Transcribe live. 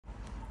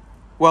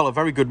Well, a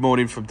very good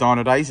morning from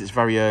Dynodaze. It's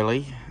very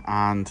early,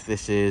 and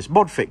this is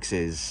Mod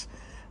Fix's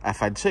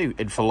FN2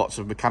 in for lots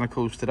of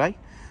mechanicals today.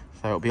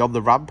 So it'll be on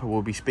the ramp, and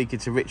we'll be speaking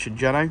to Rich and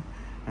Jono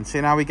and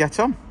seeing how we get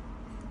on.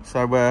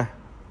 So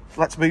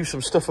let's move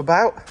some stuff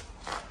about.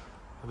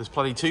 There's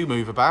plenty to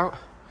move about,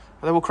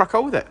 and then we'll crack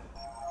on with it.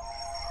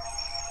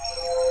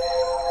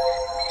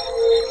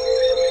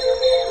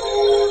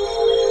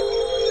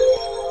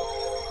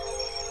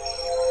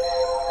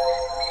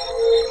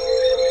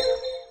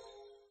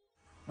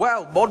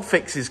 Well, Mod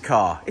Fix's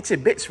car. It's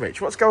in bits,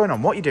 Rich. What's going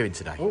on? What are you doing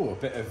today? Oh, a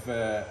bit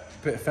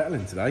of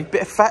fettling today.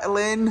 Bit of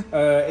fettling.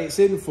 It's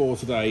in for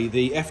today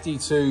the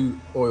FD2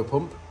 oil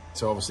pump.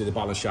 So obviously the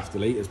balance shaft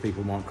delete, as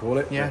people might call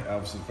it. Yeah.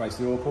 Obviously replace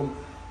the oil pump.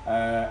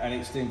 And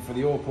it's in for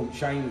the oil pump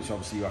chain, which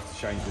obviously you have to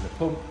change with the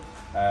pump.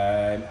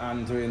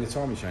 And doing the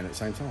timing chain at the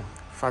same time.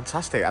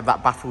 Fantastic. And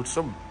that baffled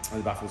some.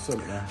 And the baffled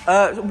some,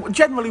 yeah.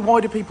 Generally, why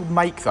do people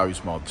make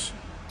those mods?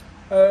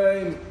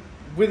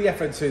 With the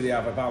FN2, they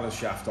have a balance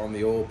shaft on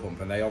the oil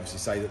pump, and they obviously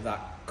say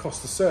that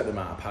costs a certain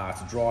amount of power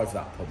to drive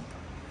that pump,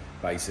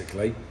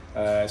 basically.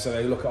 So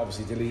they look at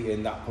obviously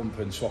deleting that pump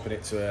and swapping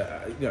it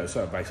to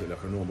so basically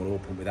like a normal oil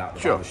pump without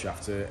the balance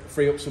shaft to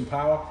free up some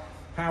power.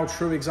 How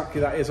true exactly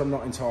that is, I'm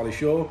not entirely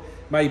sure.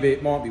 Maybe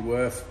it might be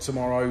worth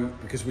tomorrow,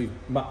 because we've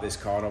mapped this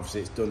car and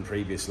obviously it's done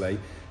previously.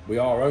 We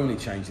are only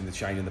changing the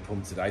chain and the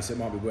pump today, so it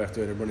might be worth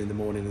doing a run in the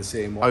morning and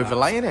seeing what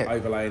overlaying it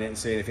and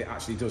seeing if it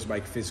actually does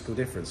make a physical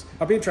difference.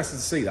 I'd be interested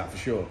to see that for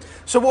sure.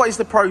 So what is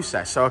the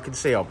process? So I can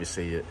see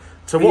obviously.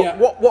 So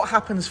what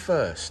happens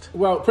first?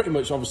 Well, pretty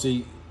much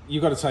obviously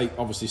you've got to take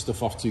obviously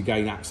stuff off to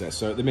gain access.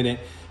 So at the minute,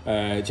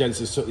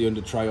 Jensen's took the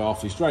under tray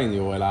off, he's drained the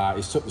oil out,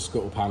 he's took the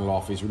scuttle panel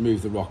off, he's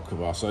removed the rock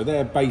cover. So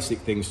they're basic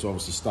things to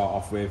obviously start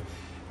off with.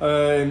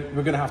 We're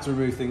going to have to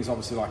remove things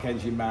obviously like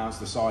engine mounts,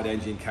 the side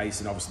engine case,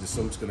 and obviously the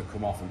sump's going to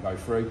come off and go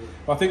through.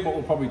 But I think what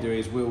we'll probably do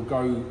is we'll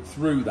go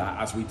through that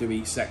as we do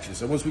each section.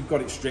 So once we've got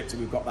it stripped and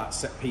we've got that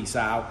set piece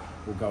out,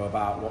 we'll go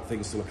about what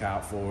things to look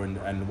out for and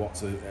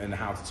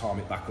how to time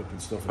it back up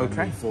and stuff, and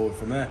then move forward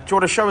from there. Do you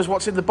want to show us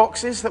what's in the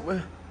boxes that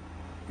we're...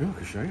 Yeah, I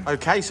can show you.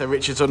 Okay, so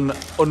Richard's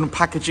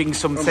unpackaging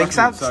some things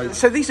out.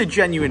 So these are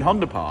genuine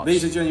Honda parts?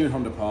 These are genuine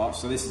Honda parts.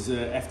 So this is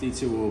a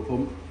FD2 oil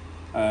pump.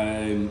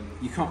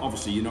 You can't,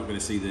 obviously you're not going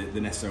to see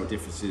the necessary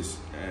differences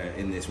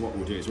in this. What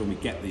we'll do is when we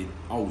get the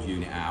old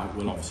unit out,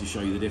 we'll obviously show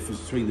you the difference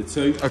between the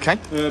two. Okay.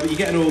 But you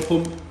get an oil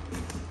pump,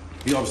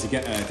 you obviously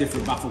get a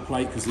different baffle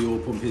plate because the oil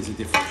pump is a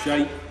different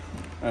shape.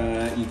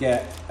 You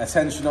get a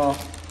tensioner,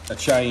 a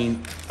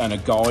chain and a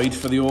guide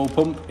for the oil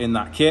pump in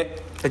that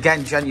kit.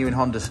 Again, genuine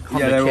Honda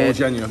yeah, they're kit. all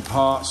genuine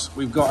parts.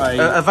 We've got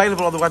a...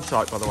 available on the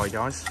website, by the way,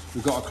 guys.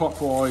 We've got a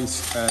clockwise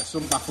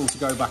sump baffle to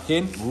go back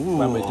in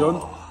when we're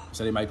done.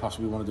 So they may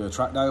possibly want to do a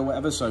track day or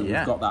whatever, so we've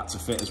got that to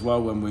fit as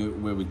well when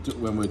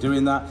we're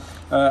doing that.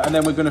 And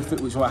then we're going to fit,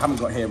 which I haven't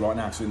got here right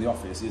now, so in the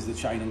office, is the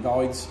chain and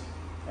guides.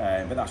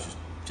 But that's just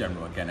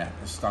general, again,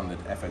 standard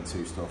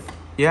FN2 stuff.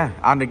 Yeah,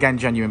 and again,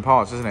 genuine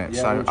parts, isn't it?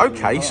 Yeah, so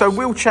okay, so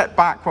we'll check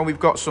back when we've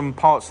got some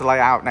parts to lay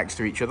out next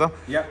to each other.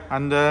 Yeah.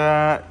 And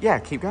yeah,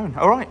 keep going.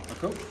 All right.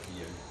 Cool.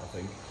 Yeah, I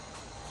think.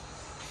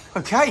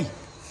 Okay.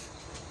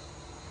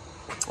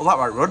 Well, that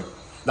won't run.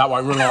 That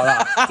won't run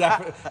like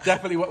that.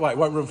 Definitely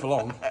won't run for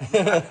long.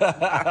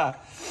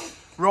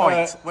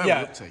 Right, where are we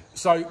up to?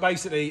 So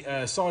basically,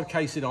 side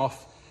casing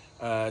off,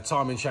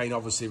 timing chain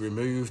obviously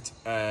removed,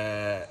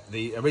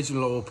 the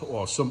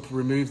original sump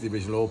removed, the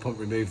original oil pump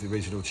removed, the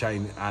original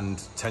chain and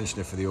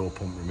tensioner for the oil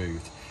pump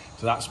removed.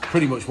 So that's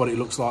pretty much what it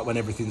looks like when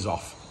everything's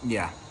off.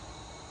 Yeah.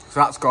 So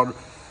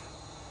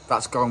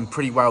that's gone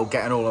pretty well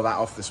getting all of that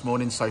off this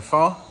morning so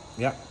far.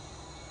 Yeah.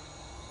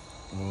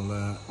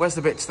 Well, where's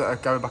the bits that are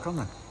going back on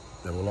then?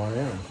 They're all lying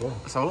out as well.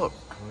 Let's have a look.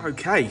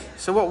 Okay,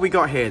 so what we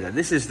got here then?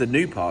 This is the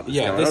new part.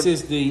 Yeah, this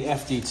is the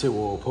FD2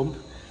 oil pump.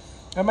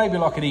 And maybe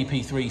like an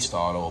EP3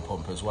 style oil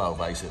pump as well,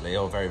 basically,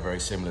 or very, very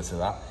similar to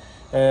that.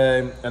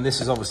 And this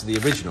is obviously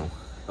the original.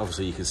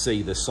 Obviously, you can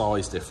see the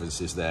size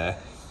differences there.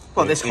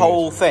 Well, this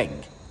whole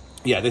thing?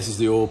 Yeah, this is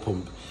the oil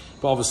pump.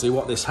 But obviously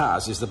what this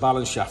has is the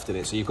balance shaft in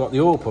it. So you've got the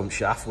oil pump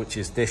shaft, which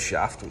is this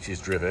shaft, which is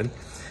driven.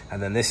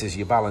 And then this is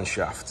your balance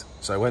shaft.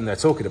 So when they're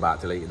talking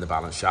about deleting the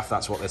balance shaft,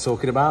 that's what they're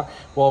talking about.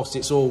 Whilst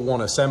it's all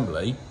one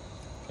assembly,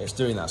 it's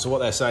doing that. So what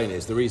they're saying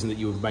is the reason that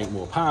you would make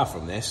more power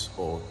from this,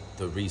 or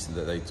the reason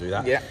that they do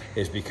that,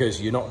 is because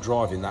you're not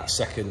driving that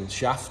second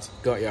shaft.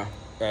 Got ya.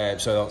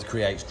 So that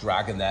creates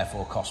drag and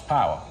therefore cost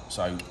power.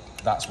 So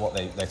that's what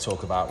they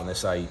talk about when they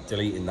say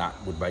deleting that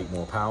would make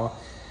more power.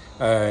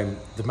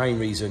 The main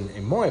reason,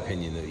 in my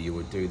opinion, that you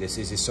would do this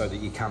is so that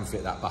you can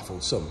fit that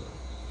baffled sump.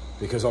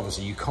 Because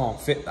obviously you can't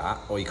fit that,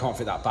 or you can't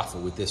fit that baffle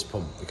with this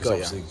pump, because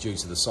obviously due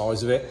to the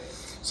size of it.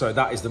 So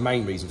that is the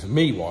main reason for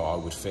me why I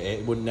would fit it.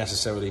 It wouldn't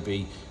necessarily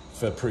be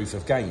for proof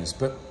of gains,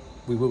 but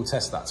we will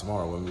test that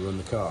tomorrow when we run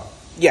the car.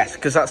 Yes,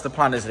 because that's the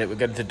plan, isn't it? We're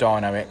going to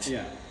dyno it.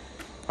 Yeah.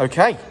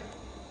 Okay.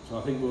 So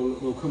I think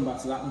we'll come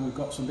back to that when we've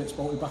got some bits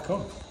bolted back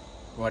on.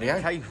 Rightio.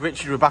 Okay,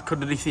 Richard, we're back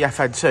underneath the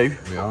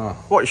FN2. We are.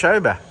 What are you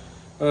showing me?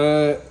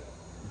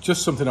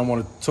 Just something I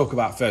want to talk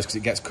about first, because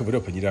it gets covered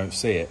up and you don't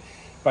see it.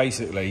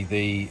 basically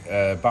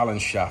the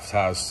balance shaft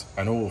has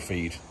an oil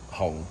feed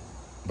hole,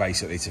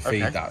 basically to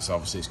feed that. So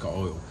obviously it's got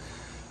oil.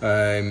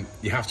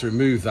 You have to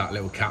remove that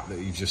little cap that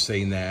you've just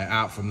seen there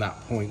out from that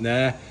point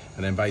there,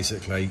 and then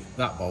basically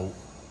that bolt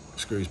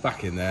screws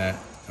back in there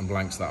and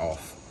blanks that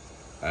off.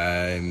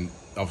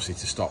 Obviously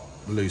to stop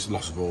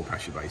loss of oil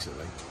pressure,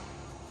 basically.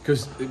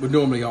 Because it would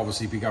normally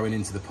obviously be going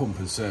into the pump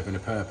and serving a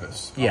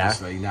purpose. Yeah.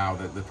 Obviously now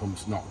that the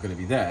pump's not going to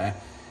be there,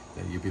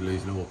 then you'd be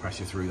losing oil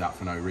pressure through that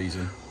for no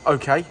reason.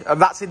 Okay,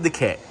 and that's in the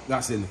kit?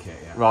 That's in the kit,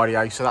 yeah.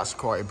 Rightio, so that's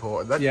quite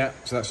important then. Yeah,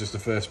 so that's just the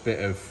first bit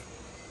of,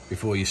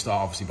 before you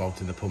start obviously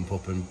bolting the pump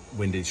up and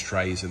windage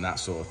trays and that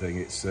sort of thing.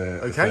 It's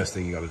the first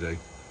thing you got to do.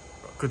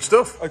 Good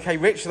stuff. Okay,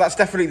 Rich, so that's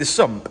definitely the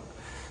sump.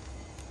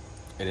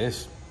 It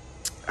is.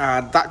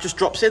 And that just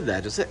drops in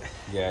there, does it?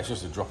 Yeah, it's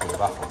just a drop in the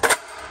baffle.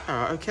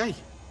 Alright, okay.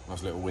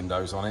 Nice little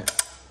windows on it.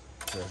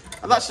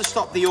 And that's to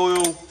stop the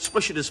oil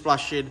splishing and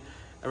splashing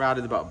around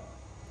in the bottom?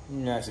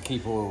 Yeah, it's to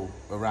keep oil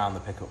around the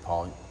pickup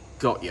pipe.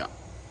 Got ya.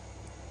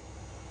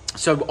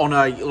 So on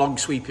a long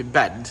sweeping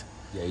bend?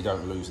 Yeah, you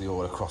don't lose the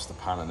oil across the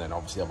pan and then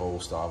obviously have oil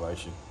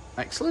starvation.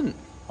 Excellent.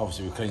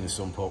 Obviously we cleaned the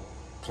sump up,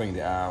 cleaned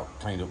it out,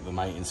 cleaned up the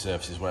maintenance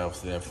surface as well,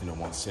 obviously everything on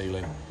one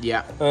ceiling.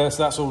 Yeah. So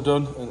that's all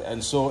done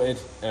and sorted.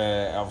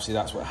 Obviously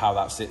that's how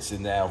that sits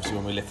in there. Obviously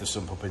when we lift the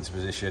sump up into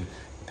position,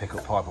 the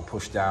pickup pipe will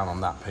push down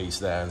on that piece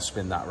there and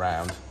spin that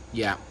round.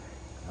 Yeah.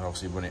 And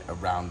obviously run it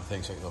around the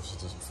thing so it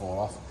obviously doesn't fall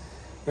off.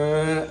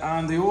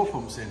 And the oil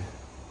pump's in.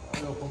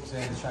 The oil pump's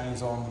in, the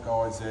chain's on, the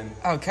guide's in.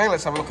 Okay,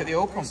 let's have a look at the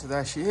oil pump. So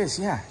there she is,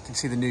 yeah. You can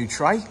see the new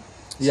tray.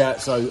 Yeah,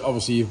 so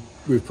obviously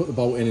we've put the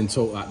bolt in and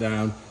torqued that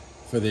down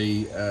for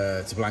the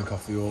to blank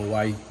off the oil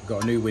way. We've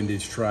got a new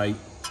windage tray,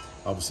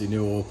 obviously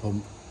new oil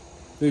pump,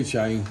 new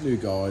chain, new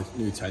guide,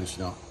 new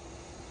tensioner.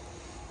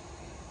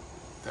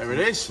 There it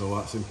is. So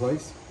that's in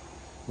place.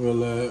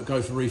 We'll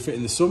go for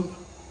refitting the sump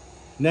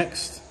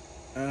next,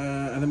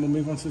 and then we'll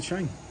move on to the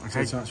chain. Okay. So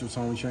it's the actual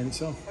timing chain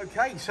itself.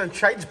 Okay, so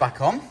chain's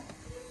back on.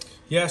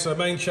 Yeah, so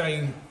main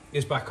chain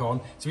is back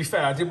on. To be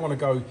fair, I did want to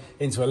go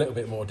into a little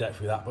bit more depth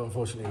with that, but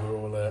unfortunately we're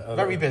all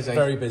very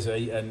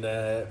busy,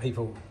 and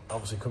people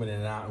obviously coming in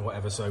and out and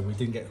whatever, so we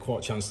didn't get quite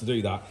a chance to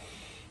do that.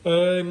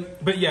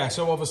 But yeah,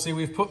 so obviously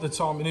we've put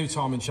the new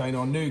timing chain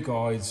on, new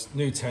guides,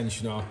 new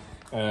tensioner,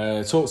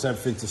 torqued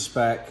everything to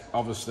spec.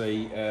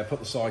 Obviously put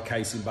the side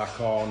casing back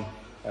on,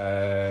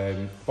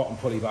 bottom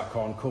pulley back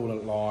on,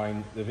 coolant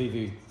line, the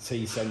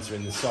VVT sensor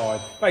in the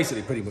side.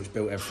 Basically pretty much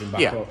built everything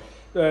back up.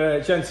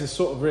 Jensen's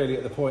sort of really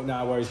at the point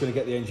now where he's going to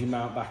get the engine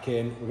mount back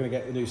in. We're going to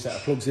get the new set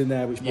of plugs in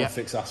there, which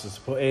Modfix asked us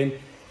to put in.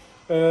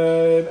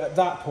 At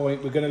that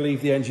point, we're going to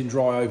leave the engine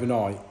dry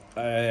overnight,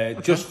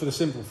 just for the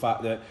simple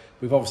fact that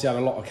we've obviously had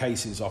a lot of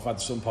casings off. Had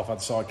the sump off, had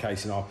the side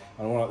casing off,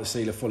 and I want to let the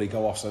sealer fully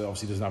go off so it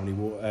obviously doesn't have any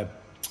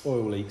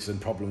oil leaks and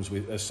problems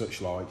with as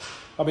such like.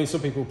 I mean, some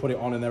people put it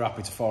on and they're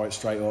happy to fire it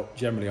straight up.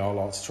 Generally, I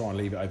like to try and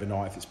leave it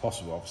overnight if it's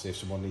possible. Obviously, if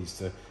someone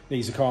needs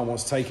a car and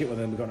wants to take it, well,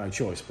 then we've got no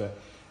choice. But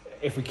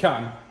if we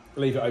can,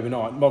 leave it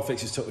overnight.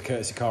 Modfix has took the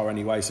courtesy car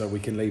anyway, so we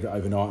can leave it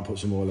overnight and put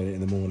some oil in it in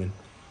the morning.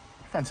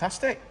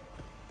 Fantastic.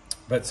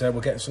 But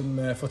we'll get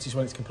some footage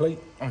when it's complete.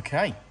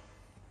 Okay.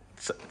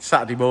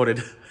 Saturday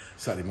morning.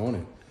 Saturday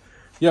morning.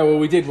 Yeah, well,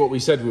 we did what we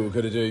said we were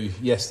going to do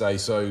yesterday,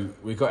 so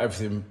we got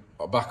everything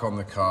back on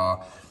the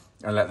car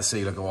and let the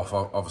sealer go off,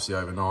 obviously,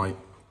 overnight.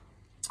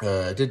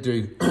 Did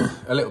do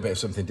a little bit of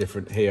something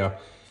different here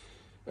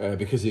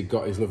because he'd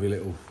got his lovely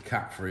little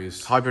cap for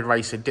his hybrid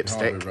racing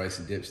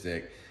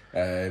dipstick.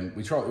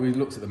 We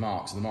looked at the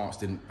marks, and the marks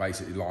didn't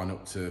basically line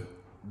up to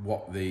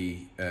what the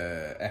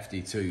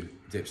FD2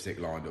 dipstick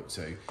lined up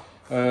to.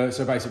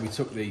 So basically we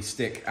took the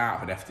stick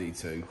out of an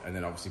FD2 and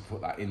then obviously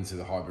put that into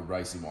the hybrid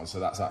racing one,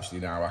 so that's actually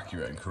now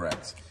accurate and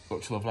correct.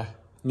 Looks lovely.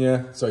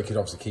 Yeah, so you could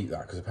obviously keep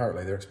that because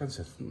apparently they're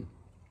expensive.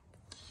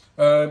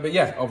 But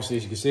yeah, obviously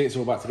as you can see, it's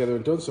all back together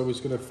and done, so we're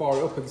just going to fire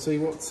it up and see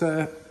what it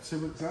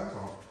sounds like.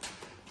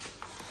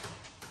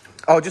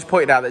 Oh, just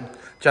pointed out that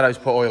Jeno's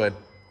put oil in.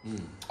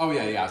 Oh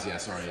yeah, he has, yeah,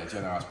 sorry, yeah,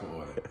 Jeno has put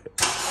oil in.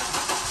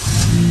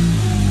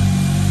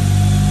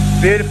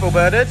 Beautiful,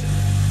 Bernard.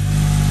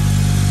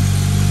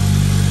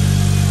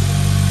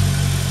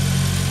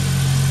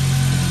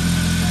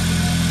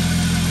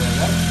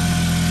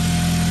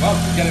 Well,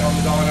 we'll get it on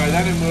the dyno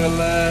then and we'll...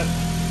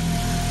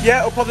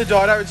 Yeah, up on the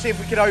dyno and see if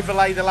we can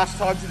overlay the last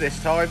time to this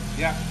time.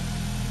 Yeah.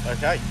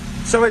 Okay.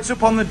 So it's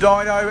up on the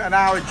dyno and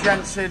our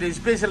Jensen is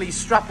busily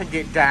strapping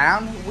it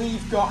down.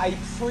 We've got a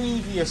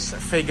previous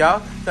figure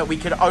that we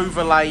can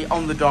overlay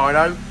on the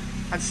dyno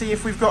and see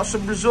if we've got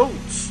some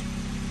results.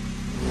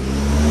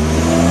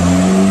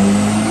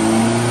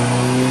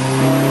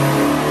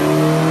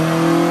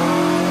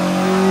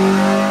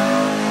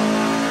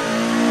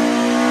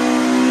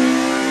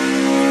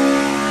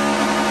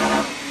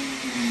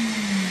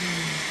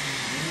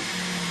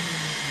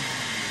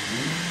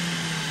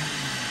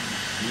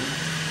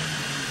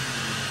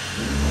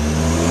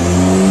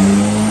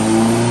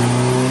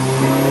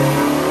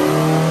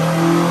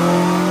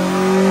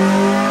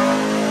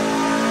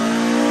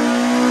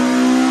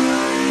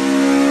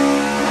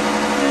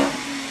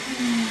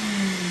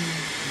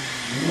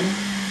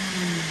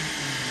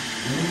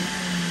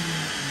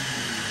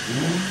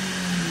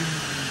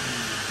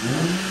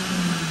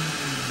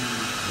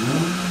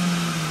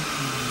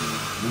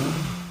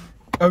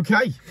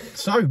 Okay,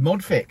 so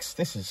Modfix.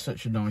 This is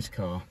such a nice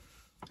car.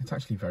 It's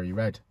actually very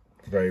red.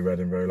 Very red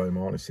and very low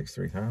mileage,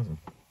 63,000.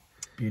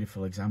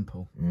 Beautiful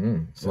example.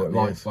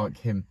 Like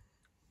him.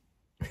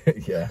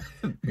 Yeah,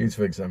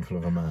 beautiful example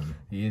of a man.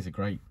 He is a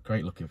great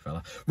looking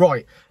fella.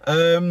 Right,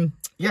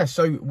 yeah,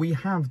 so we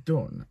have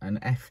done an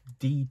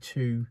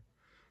FD2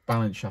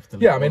 balance shaft.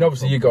 Yeah, I mean,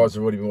 obviously you guys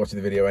have already been watching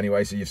the video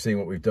anyway, so you've seen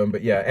what we've done.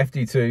 But yeah,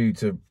 FD2,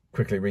 to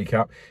quickly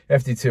recap,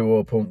 FD2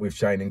 oil pump with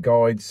chain and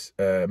guides,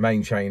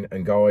 main chain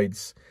and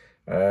guides.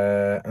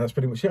 And that's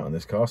pretty much it on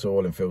this car. So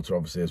oil and filter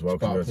obviously as well,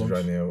 because we had to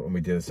drain the oil, and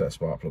we did a set of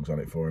spark plugs on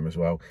it for him as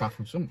well.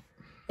 Baffled sump.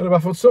 And a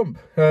baffled sump.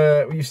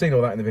 You've seen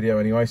all that in the video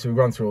anyway, so we've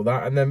gone through all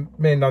that. And then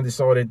me and Dan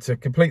decided to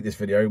complete this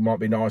video. It might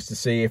be nice to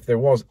see if there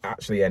was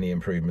actually any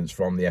improvements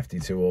from the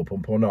FD2 oil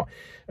pump or not.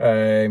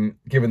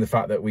 Given the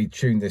fact that we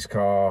tuned this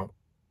car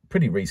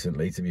pretty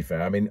recently, to be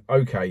fair. I mean,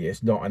 okay,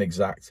 it's not an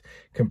exact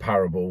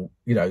comparable,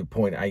 you know,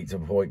 point A to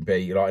point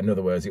B. Like, in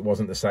other words, it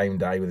wasn't the same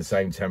day with the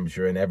same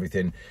temperature and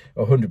everything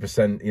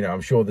 100%. You know, I'm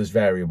sure there's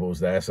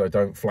variables there, so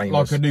don't flame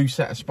us. Like a new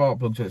set of spark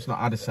plugs that's not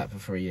had a set for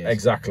 3 years.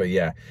 Exactly,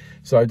 yeah.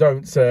 So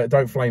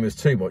don't flame us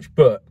too much.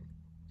 But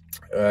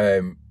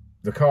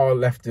the car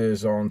left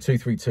us on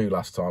 232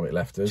 last time it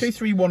left us.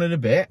 231 and a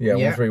bit. Yeah,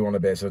 131 a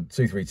bit, so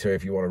 232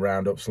 if you want to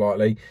round up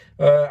slightly.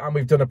 And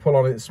we've done a pull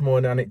on it this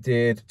morning and it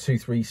did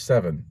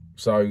 237.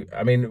 So,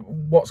 I mean,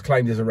 what's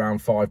claimed is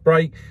around 5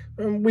 brake.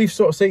 And we've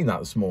sort of seen that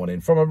this morning.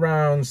 From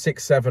around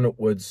 6, 7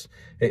 upwards,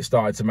 it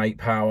started to make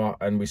power,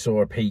 and we saw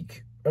a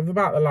peak of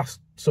about the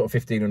last sort of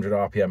 1500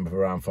 RPM of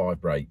around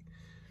 5 brake.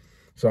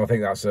 So I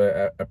think that's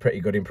a pretty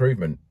good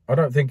improvement. I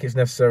don't think it's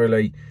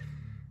necessarily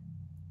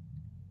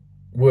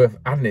worth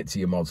adding it to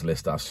your mods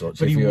list as such.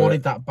 But he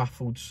wanted that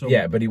baffled sump.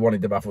 Yeah, but he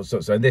wanted the baffled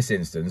sump. So in this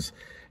instance,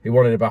 he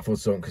wanted a baffled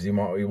sump because he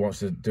wants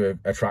to do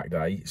a track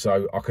day.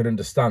 So I could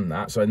understand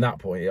that. So in that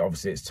point,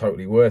 obviously, it's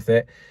totally worth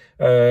it.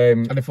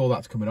 And if all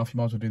that's coming off, you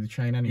might as well do the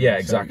chain anyway. Yeah,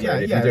 exactly. So,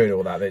 if you're doing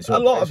all that, it's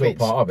all part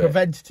of it.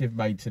 Preventative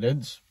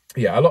maintenance.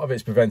 Yeah, a lot of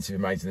it's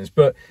preventative maintenance,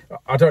 but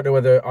I don't know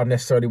whether I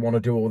necessarily want to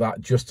do all that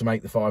just to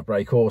make the 5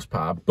 brake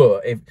horsepower.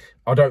 But if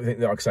I don't think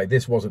that, like I say,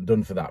 this wasn't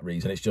done for that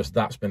reason. It's just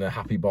that's been a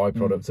happy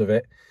byproduct of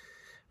it.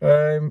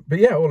 But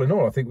yeah, all in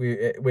all, I think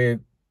we're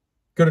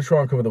going to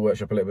try and cover the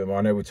workshop a little bit more.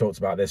 I know we talked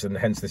about this, and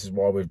hence this is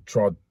why we've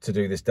tried to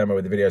do this demo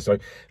with the video. So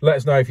let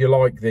us know if you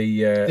like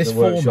the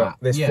workshop,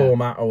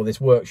 format, or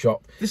this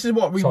workshop. This is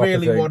what we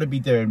really want to be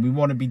doing. We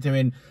want to be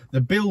doing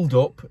the build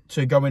up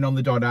to going on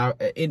the dyno.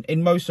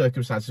 In most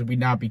circumstances, we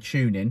now be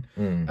tuning,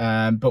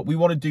 but we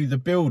want to do the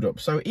build up.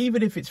 So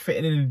even if it's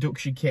fitting an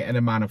induction kit and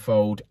a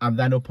manifold, and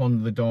then up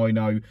on the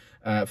dyno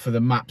for the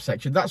map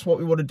section, that's what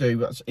we want to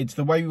do. It's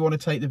the way we want to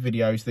take the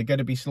videos. They're going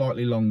to be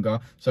slightly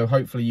longer, so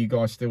hopefully you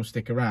guys still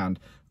stick around.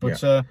 But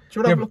do you want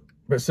to have a look?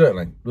 But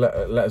certainly, let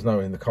us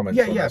know in the comments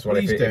as well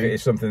if it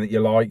is something that you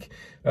like,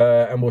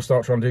 and we'll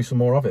start trying to do some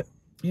more of it.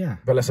 Yeah.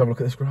 But let's have a look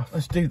at this graph.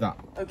 Let's do that.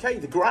 Okay,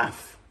 the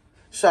graph.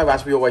 So,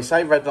 as we always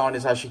say, red line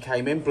is as she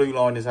came in, blue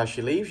line is as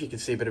she leaves. You can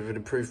see a bit of an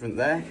improvement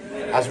there.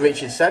 As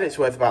Richard said, it's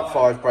worth about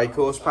 5 brake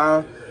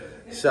horsepower.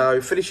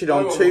 So, finishing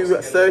on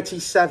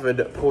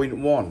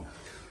 237.1.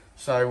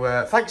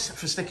 So, thanks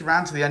for sticking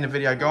around to the end of the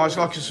video, guys.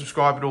 Like and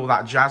subscribe and all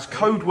that jazz.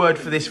 Code word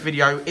for this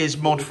video is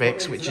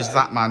Modfix, which is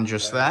that man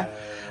just there.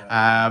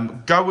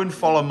 Go and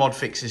follow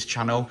Modfix's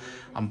channel.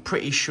 I'm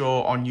pretty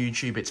sure on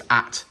YouTube it's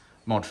at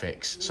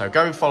Modfix. So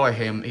go and follow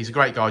him. He's a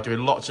great guy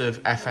doing lots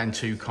of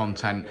FN2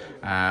 content.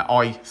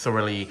 I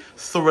thoroughly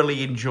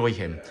enjoy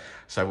him.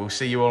 So we'll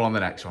see you all on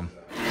the next one.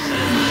 I said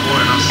it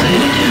before and I'll say it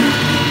again.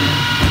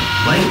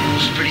 Life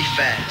moves pretty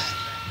fast.